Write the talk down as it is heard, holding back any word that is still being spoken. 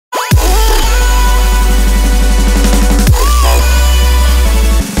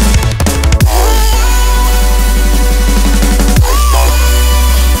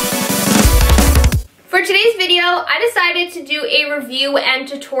a review and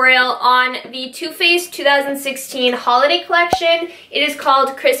tutorial on the Too Faced 2016 holiday collection. It is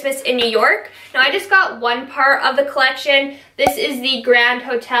called Christmas in New York. Now I just got one part of the collection. This is the Grande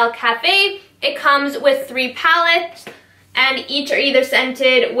Hotel Cafe. It comes with 3 palettes, and each are either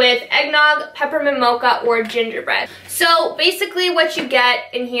scented with eggnog, peppermint mocha, or gingerbread. So basically what you get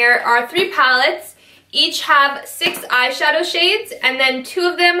in here are 3 palettes. Each have 6 eyeshadow shades, and then 2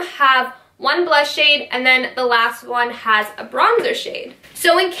 of them have 1 blush shade, and then the last one has a bronzer shade.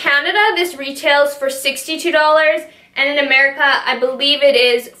 So in Canada, this retails for $62, and in America, I believe it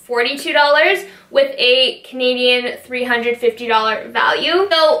is $42 with a Canadian $350 value.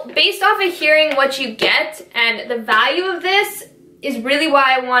 So based off of hearing what you get and the value of this is really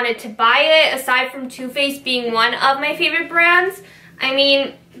why I wanted to buy it, aside from Too Faced being one of my favorite brands. I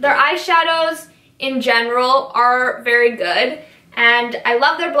mean, their eyeshadows in general are very good, and I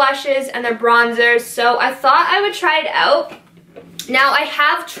love their blushes and their bronzers, so I thought I would try it out. Now I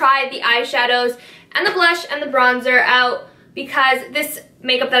have tried the eyeshadows and the blush and the bronzer out because this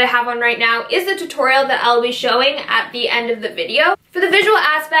makeup that I have on right now is the tutorial that I'll be showing at the end of the video. For the visual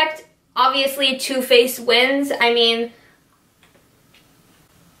aspect, obviously Too Faced wins. I mean,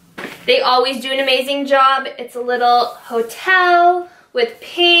 they always do an amazing job. It's a little hotel with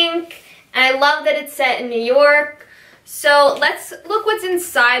pink, and I love that it's set in New York. So let's look what's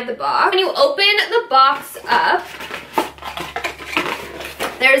inside the box. When you open the box up,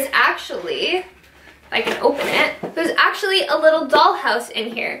 there's actually, if I can open it, there's actually a little dollhouse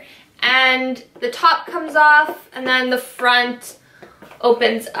in here. And the top comes off, and then the front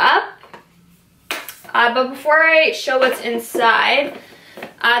opens up. But before I show what's inside,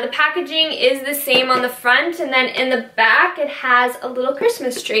 the packaging is the same on the front, and then in the back it has a little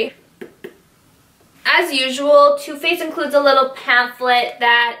Christmas tree. As usual, Too Faced includes a little pamphlet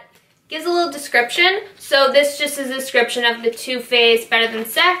that gives a little description. So this just is a description of the Too Faced Better Than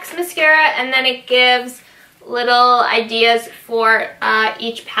Sex mascara, and then it gives little ideas for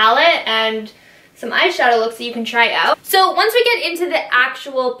each palette and some eyeshadow looks that you can try out. So once we get into the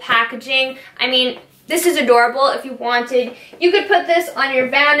actual packaging, I mean, this is adorable. If you wanted, you could put this on your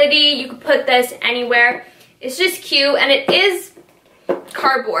vanity, you could put this anywhere. It's just cute, and it is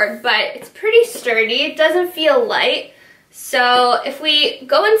cardboard, but it's pretty sturdy. It doesn't feel light. So if we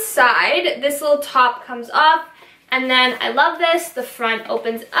go inside, this little top comes off, and then I love this, the front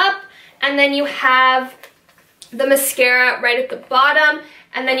opens up, and then you have the mascara right at the bottom,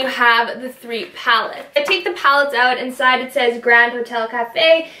 and then you have the 3 palettes. I take the palettes out. Inside it says Grande Hotel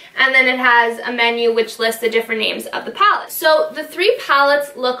Cafe, and then it has a menu which lists the different names of the palettes. So the 3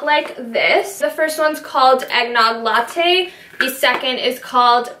 palettes look like this. The first one's called Eggnog Latte, the second is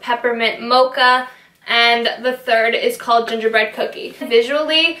called Peppermint Mocha, and the third is called Gingerbread Cookie.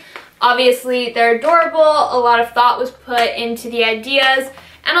 Visually, obviously they're adorable. A lot of thought was put into the ideas,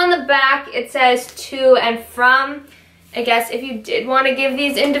 and on the back it says to and from. I guess if you did want to give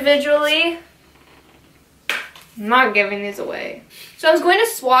these individually, I'm not giving these away. So I was going to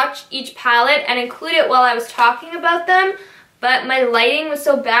swatch each palette and include it while I was talking about them, but my lighting was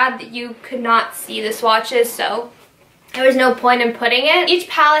so bad that you could not see the swatches, so there was no point in putting it. Each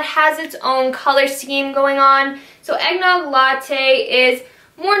palette has its own color scheme going on. So Eggnog Latte is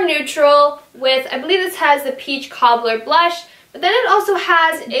more neutral with, I believe this has the Peach Cobbler blush, but then it also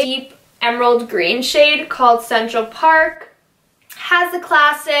has a deep emerald green shade called Central Park. Has the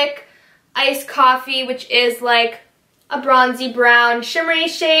classic iced coffee, which is like a bronzy brown shimmery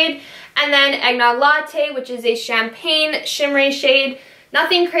shade, and then Eggnog Latte, which is a champagne shimmery shade.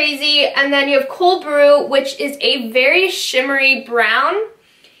 Nothing crazy. And then you have Cold Brew, which is a very shimmery brown.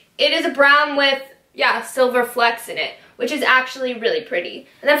 It is a brown with, yeah, silver flecks in it, which is actually really pretty.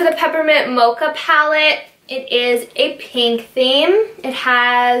 And then for the Peppermint Mocha palette, it is a pink theme. It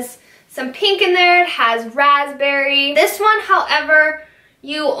has some pink in there, it has raspberry. This one, however,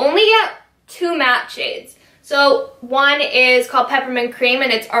 you only get 2 matte shades. So one is called Peppermint Cream,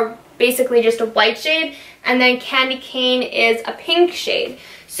 and it's basically just a white shade, and then Candy Cane is a pink shade.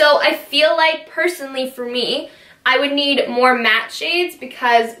 So I feel like, personally for me, I would need more matte shades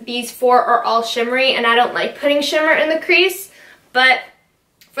because these 4 are all shimmery, and I don't like putting shimmer in the crease. But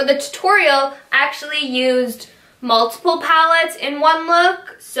for the tutorial, I actually used multiple palettes in one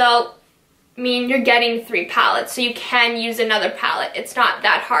look, so I mean, you're getting 3 palettes, so you can use another palette. It's not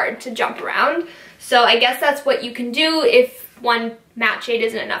that hard to jump around. So I guess that's what you can do if one matte shade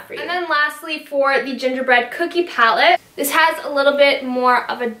isn't enough for you. And then lastly, for the Gingerbread Cookie palette, this has a little bit more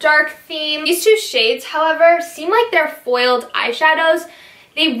of a dark theme. These 2 shades, however, seem like they're foiled eyeshadows.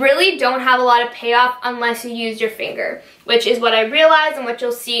 They really don't have a lot of payoff unless you use your finger, which is what I realized and what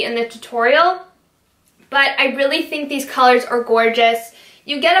you'll see in the tutorial. but I really think these colors are gorgeous.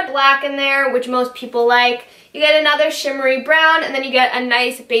 You get a black in there, which most people like. You get another shimmery brown, and then you get a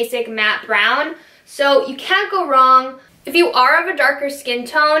nice basic matte brown. So you can't go wrong. If you are of a darker skin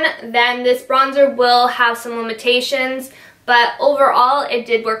tone, then this bronzer will have some limitations, but overall it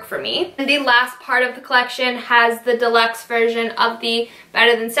did work for me. And the last part of the collection has the deluxe version of the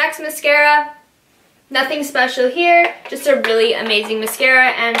Better Than Sex mascara. Nothing special here, just a really amazing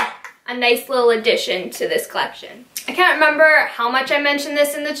mascara and a nice little addition to this collection. I can't remember how much I mentioned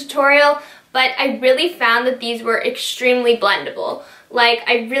this in the tutorial, but I really found that these were extremely blendable. Like,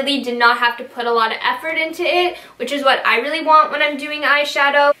 I really did not have to put a lot of effort into it, which is what I really want when I'm doing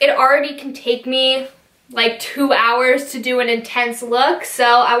eyeshadow. It already can take me like 2 hours to do an intense look, so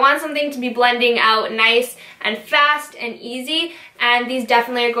I want something to be blending out nice and fast and easy, and these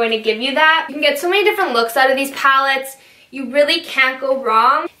definitely are going to give you that. You can get so many different looks out of these palettes. You really can't go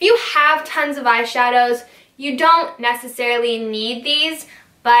wrong. If you have tons of eyeshadows, you don't necessarily need these,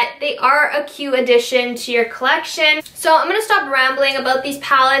 but they are a cute addition to your collection. So I'm gonna stop rambling about these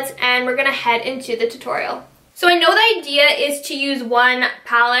palettes and we're gonna head into the tutorial. So I know the idea is to use one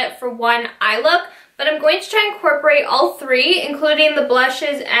palette for one eye look, but I'm going to try and incorporate all three, including the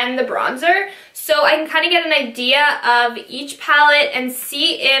blushes and the bronzer, so I can kind of get an idea of each palette and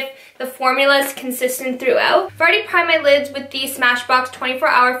see if the formula is consistent throughout. I've already primed my lids with the Smashbox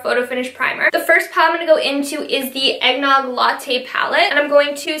 24-Hour Photo Finish Primer. The first palette I'm going to go into is the Eggnog Latte palette, and I'm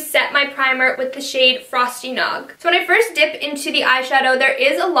going to set my primer with the shade Frosty Nog. So when I first dip into the eyeshadow, there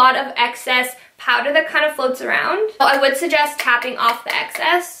is a lot of excess powder that kind of floats around. So I would suggest tapping off the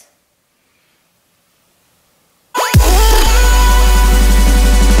excess.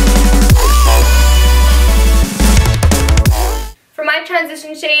 For my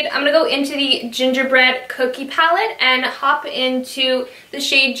transition shade, I'm going to go into the Gingerbread Cookie palette and hop into the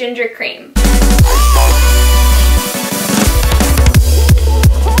shade Ginger Cream.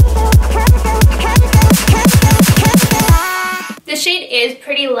 This shade is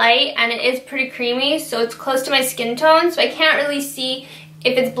pretty light and it is pretty creamy, so it's close to my skin tone, so I can't really see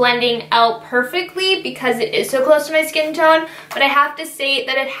if it's blending out perfectly because it is so close to my skin tone, but I have to say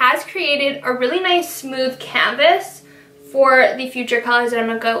that it has created a really nice smooth canvas for the future colors that I'm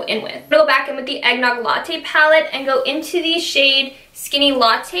going to go in with. I'm going to go back in with the Eggnog Latte palette and go into the shade Skinny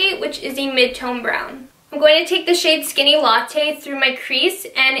Latte, which is a mid-tone brown. I'm going to take the shade Skinny Latte through my crease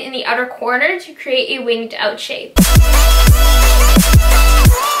and in the outer corner to create a winged out shape.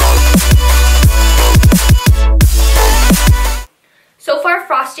 So far,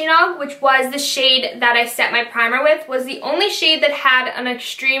 Frosty Nog, which was the shade that I set my primer with, was the only shade that had an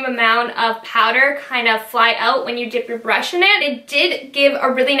extreme amount of powder kind of fly out when you dip your brush in it. It did give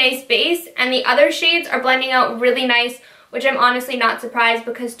a really nice base, and the other shades are blending out really nice, which I'm honestly not surprised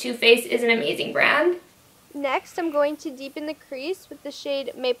because Too Faced is an amazing brand. Next, I'm going to deepen the crease with the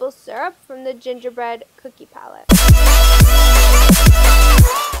shade Maple Syrup from the Gingerbread Cookie palette.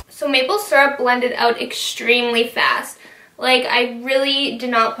 So Maple Syrup blended out extremely fast. Like, I really did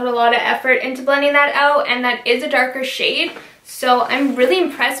not put a lot of effort into blending that out, and that is a darker shade, so I'm really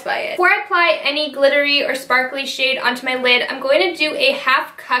impressed by it. Before I apply any glittery or sparkly shade onto my lid, I'm going to do a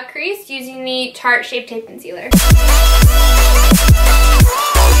half cut crease using the Tarte Shape Tape Concealer.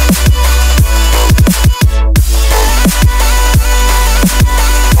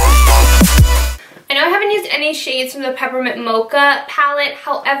 I know I haven't used any shades from the Peppermint Mocha palette,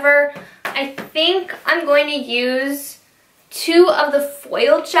 however, I think I'm going to use two of the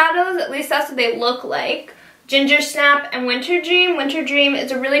foiled shadows, at least that's what they look like. Ginger Snap and Winter Dream. Winter Dream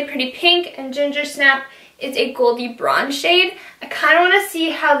is a really pretty pink and Ginger Snap is a goldy bronze shade. I kind of want to see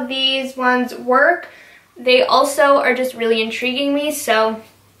how these ones work. They also are just really intriguing me, so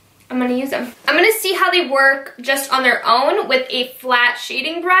I'm going to use them. I'm going to see how they work just on their own with a flat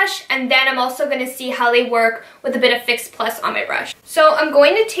shading brush, and then I'm also going to see how they work with a bit of Fix Plus on my brush. So I'm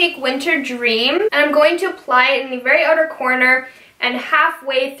going to take Winter Dream, and I'm going to apply it in the very outer corner and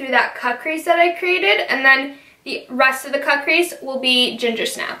halfway through that cut crease that I created, and then the rest of the cut crease will be Ginger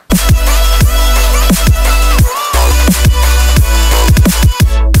Snap.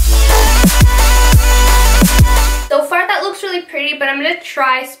 So far that looks really pretty, but I'm going to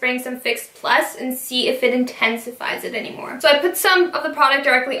try spraying some Fix Plus and see if it intensifies it anymore. So I put some of the product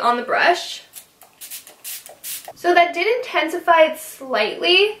directly on the brush. So that did intensify it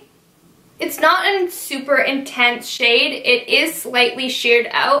slightly. It's not a super intense shade. It is slightly sheared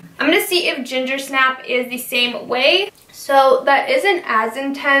out. I'm going to see if Ginger Snap is the same way. So that isn't as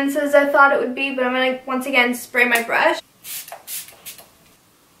intense as I thought it would be, but I'm going to once again spray my brush.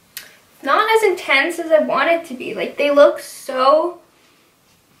 Not as intense as I want it to be. Like, they look so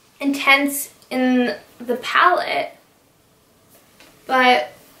intense in the palette,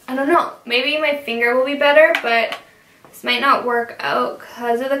 but I don't know. Maybe my finger will be better, but this might not work out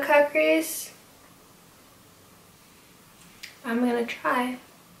because of the cut crease. I'm gonna try.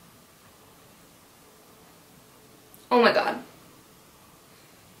 Oh my god.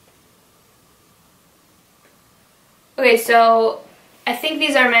 Okay, so I think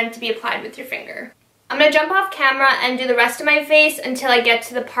these are meant to be applied with your finger. I'm going to jump off camera and do the rest of my face until I get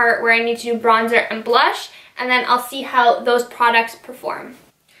to the part where I need to do bronzer and blush, and then I'll see how those products perform.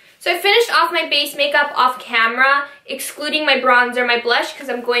 So I finished off my base makeup off camera, excluding my bronzer, my blush, because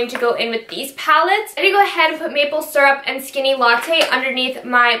I'm going to go in with these palettes. I did go ahead and put maple syrup and skinny latte underneath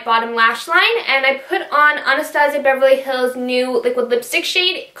my bottom lash line, and I put on Anastasia Beverly Hills' new liquid lipstick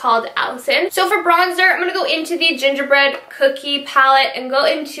shade called Allison. So for bronzer, I'm going to go into the gingerbread cookie palette and go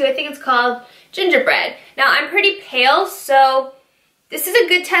into, I think it's called gingerbread. Now I'm pretty pale, so this is a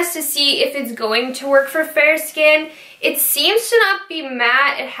good test to see if it's going to work for fair skin. It seems to not be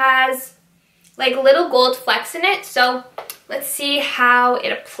matte. It has like little gold flecks in it, so let's see how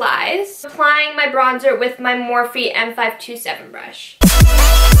it applies. Applying my bronzer with my Morphe M527 brush.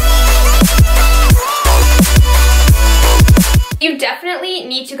 You definitely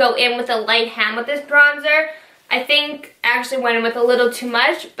need to go in with a light hand with this bronzer. I think I actually went in with a little too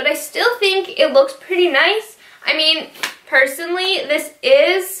much, but I still think it looks pretty nice. I mean, personally,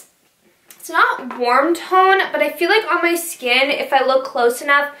 it's not warm tone, but I feel like on my skin, if I look close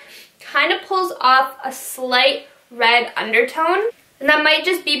enough, kind of pulls off a slight red undertone. And that might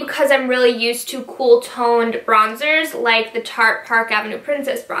just be because I'm really used to cool toned bronzers like the Tarte Park Avenue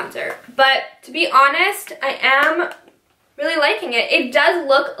Princess bronzer. But to be honest, I am really liking it. It does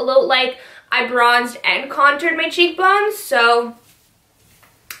look a little like I bronzed and contoured my cheekbones, so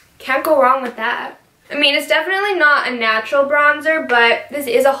can't go wrong with that. I mean, it's definitely not a natural bronzer, but this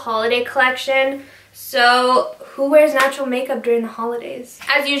is a holiday collection, so who wears natural makeup during the holidays?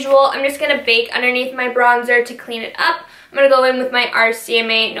 As usual, I'm just going to bake underneath my bronzer to clean it up. I'm going to go in with my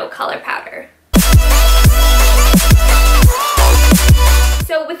RCMA No Color Powder.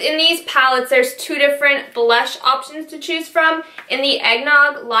 So within these palettes, there's two different blush options to choose from. In the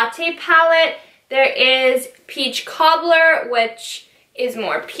Eggnog Latte palette, there is Peach Cobbler, which is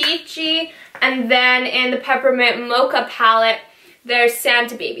more peachy, and then in the Peppermint Mocha palette, there's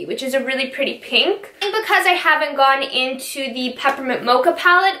Santa Baby, which is a really pretty pink. And because I haven't gone into the Peppermint Mocha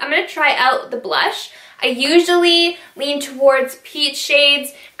palette, I'm going to try out the blush. I usually lean towards peach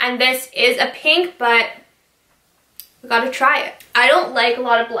shades, and this is a pink, but we gotta try it. I don't like a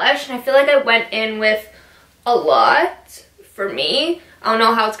lot of blush, and I feel like I went in with a lot for me. I don't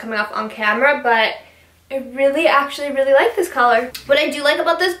know how it's coming off on camera, but I actually really like this color. What I do like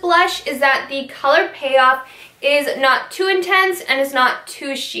about this blush is that the color payoff is not too intense and it's not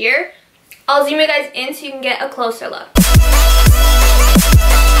too sheer. I'll zoom you guys in so you can get a closer look.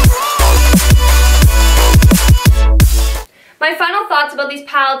 My final thoughts about these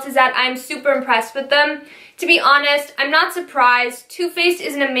palettes is that I'm super impressed with them. To be honest, I'm not surprised. Too Faced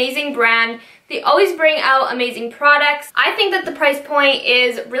is an amazing brand. They always bring out amazing products. I think that the price point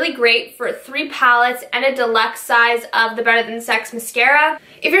is really great for 3 palettes and a deluxe size of the Better Than Sex mascara.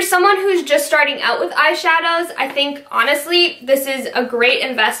 If you're someone who's just starting out with eyeshadows, I think honestly this is a great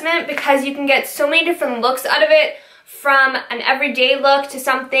investment because you can get so many different looks out of it, from an everyday look to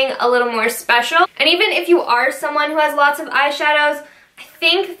something a little more special. And even if you are someone who has lots of eyeshadows, I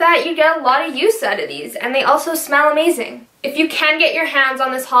think that you get a lot of use out of these, and they also smell amazing. If you can get your hands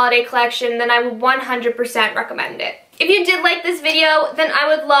on this holiday collection, then I would 100% recommend it. If you did like this video, then I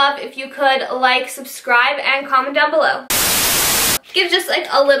would love if you could like, subscribe, and comment down below. Give just like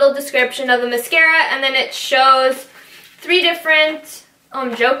a little description of the mascara, and then it shows 3 different, oh,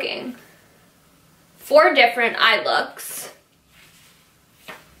 I'm joking, 4 different eye looks.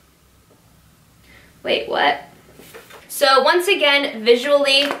 Wait, what? So once again,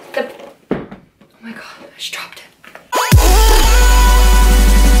 visually, oh my god, I just dropped it.